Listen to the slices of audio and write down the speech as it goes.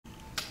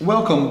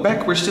Welcome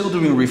back. We're still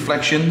doing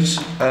reflections,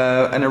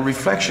 and a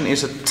reflection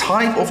is a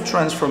type of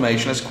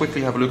transformation. Let's quickly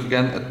have a look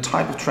again. A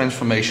type of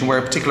transformation where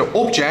a particular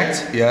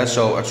object,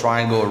 so a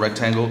triangle, a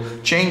rectangle,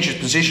 changes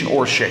position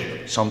or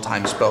shape,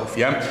 sometimes both.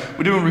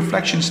 We're doing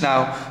reflections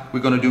now. We're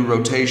going to do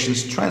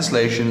rotations,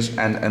 translations,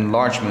 and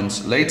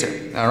enlargements later.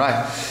 All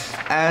right.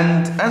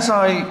 And as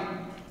I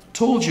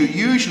told you,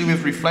 usually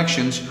with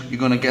reflections you're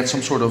going to get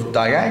some sort of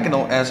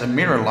diagonal as a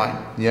mirror line,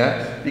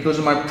 because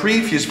in my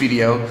previous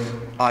video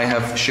I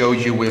have showed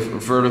you with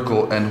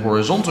vertical and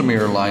horizontal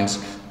mirror lines,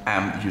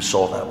 and you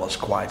saw that was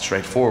quite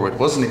straightforward,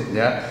 wasn't it?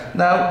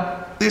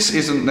 Now this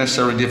isn't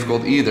necessarily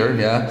difficult either,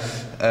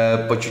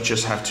 but you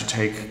just have to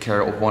take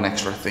care of one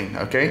extra thing,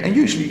 okay? And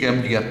usually you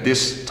get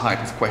this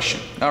type of question.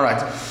 All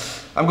right,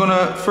 I'm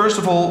gonna first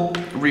of all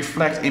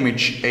reflect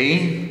image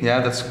A,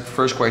 that's the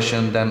first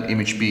question, then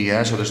image B,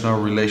 so there's no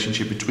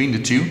relationship between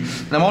the two.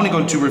 And I'm only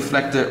going to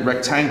reflect the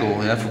rectangle,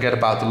 forget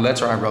about the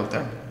letter I wrote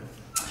there.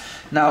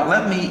 Now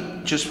let me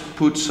just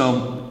put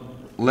some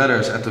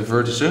letters at the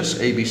vertices,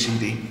 A, B, C,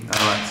 D.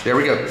 All right, there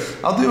we go.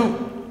 I'll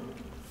do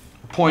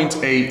point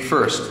A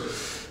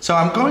first. So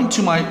I'm going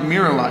to my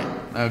mirror line,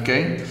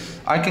 okay?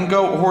 I can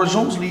go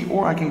horizontally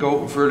or I can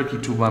go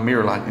vertically to my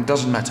mirror line. It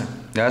doesn't matter.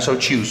 So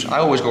choose. I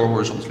always go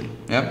horizontally.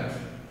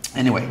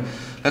 Anyway,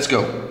 let's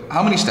go.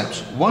 How many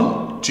steps?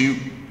 1, 2,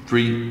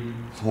 3,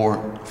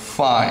 4,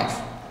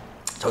 5.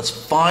 So it's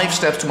 5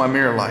 steps to my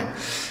mirror line.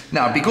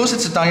 Now, because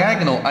it's a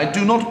diagonal, I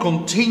do not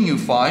continue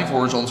 5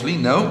 horizontally.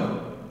 No.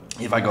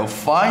 If I go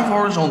 5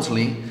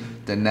 horizontally,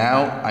 then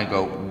now I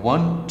go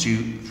 1,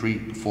 2,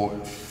 3, 4,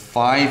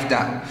 5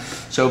 down.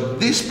 So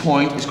this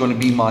point is going to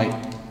be my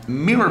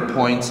mirror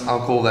point.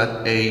 I'll call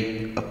that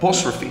a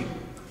apostrophe.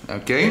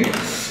 Okay.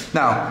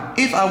 Now,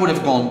 if I would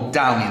have gone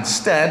down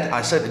instead,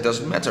 I said it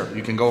doesn't matter.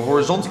 You can go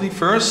horizontally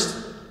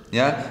first,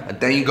 and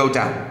then you go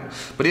down.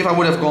 But if I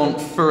would have gone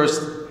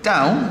first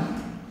down,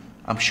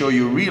 I'm sure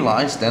you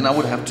realize then I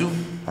would have to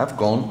have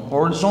gone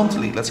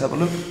horizontally. Let's have a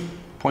look.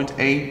 Point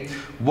A.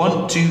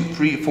 1, 2,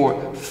 3,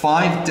 4,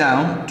 5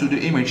 down to the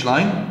image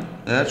line.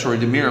 Sorry,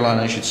 the mirror line,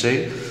 I should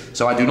say.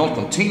 So I do not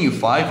continue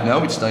 5.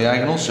 No, it's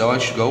diagonal. So I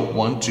should go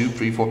 1, 2,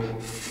 3, 4,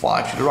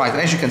 5 to the right.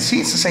 And as you can see,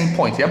 it's the same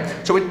point.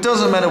 So it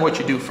doesn't matter what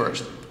you do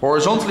first.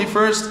 Horizontally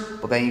first,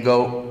 but then you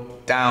go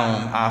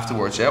down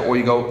afterwards. Or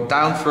you go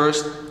down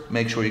first.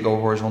 Make sure you go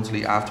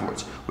horizontally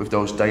afterwards with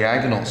those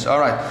diagonals. All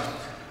right.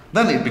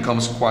 Then it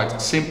becomes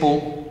quite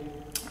simple.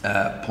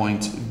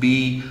 Point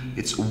B,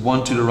 it's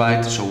 1 to the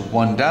right, so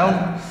 1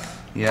 down.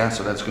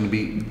 So that's going to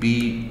be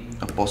B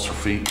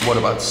apostrophe. What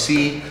about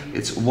C?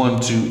 It's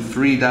 1, 2,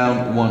 3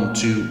 down, 1,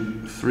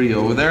 2, 3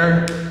 over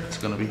there. It's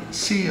going to be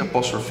C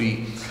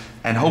apostrophe.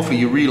 And hopefully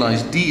you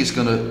realize D is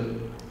going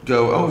to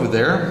go over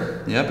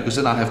there, because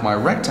then I have my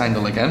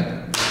rectangle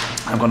again.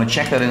 I'm going to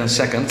check that in a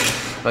second.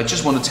 But I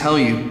just want to tell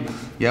you,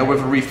 with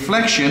a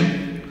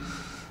reflection,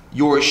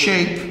 your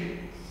shape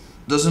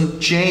doesn't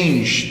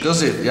change,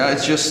 does it?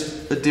 It's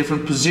just a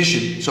different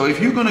position. So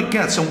if you're going to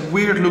get some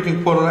weird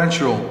looking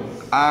quadrilateral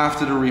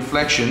after the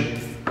reflection,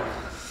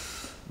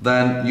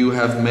 then you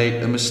have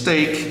made a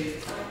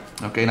mistake.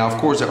 Okay, now of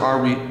course there are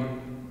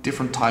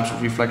different types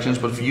of reflections,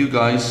 but for you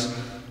guys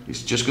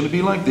it's just going to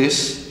be like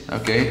this.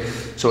 Okay,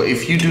 so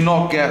if you do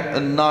not get a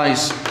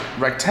nice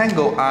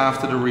rectangle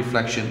after the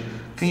reflection,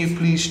 can you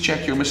please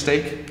check your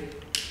mistake?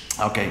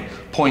 Okay,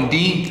 point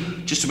D,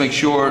 just to make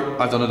sure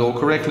I've done it all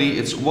correctly,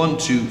 it's 1,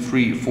 2,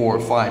 3, 4,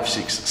 5,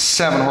 6,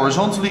 7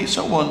 horizontally.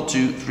 So 1,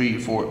 2, 3,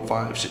 4,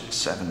 5, 6,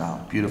 7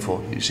 now.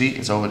 Beautiful. You see,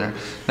 it's over there.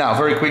 Now,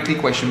 very quickly,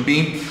 question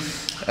B.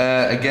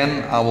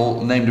 Again, I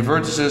will name the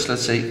vertices.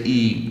 Let's say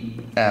E,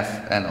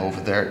 F, and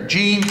over there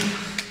G.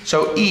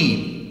 So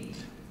E,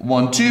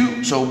 1,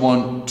 2. So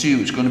 1, 2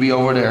 is going to be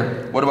over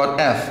there. What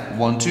about F?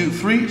 1, 2,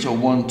 3. So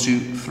 1, 2,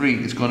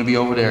 3 is going to be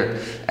over there.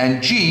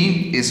 And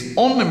G is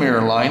on the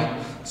mirror line,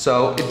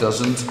 so it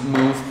doesn't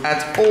move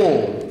at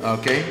all.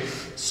 Okay,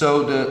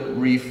 so the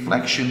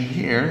reflection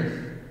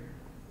here,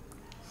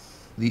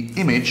 the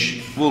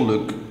image will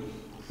look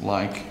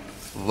like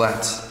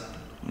that.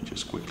 Let me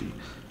just quickly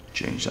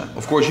change that.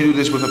 Of course you do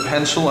this with a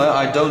pencil.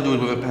 I don't do it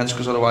with a pencil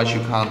because otherwise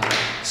you can't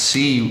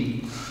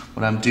see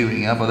what I'm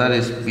doing. But that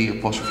is B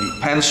apostrophe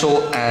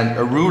pencil and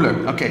a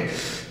ruler. Okay.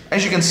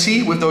 As you can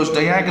see with those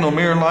diagonal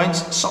mirror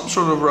lines, some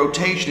sort of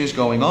rotation is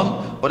going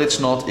on, but it's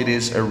not, it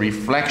is a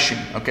reflection.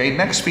 Okay,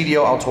 next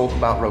video I'll talk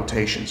about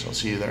rotations. I'll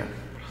see you there.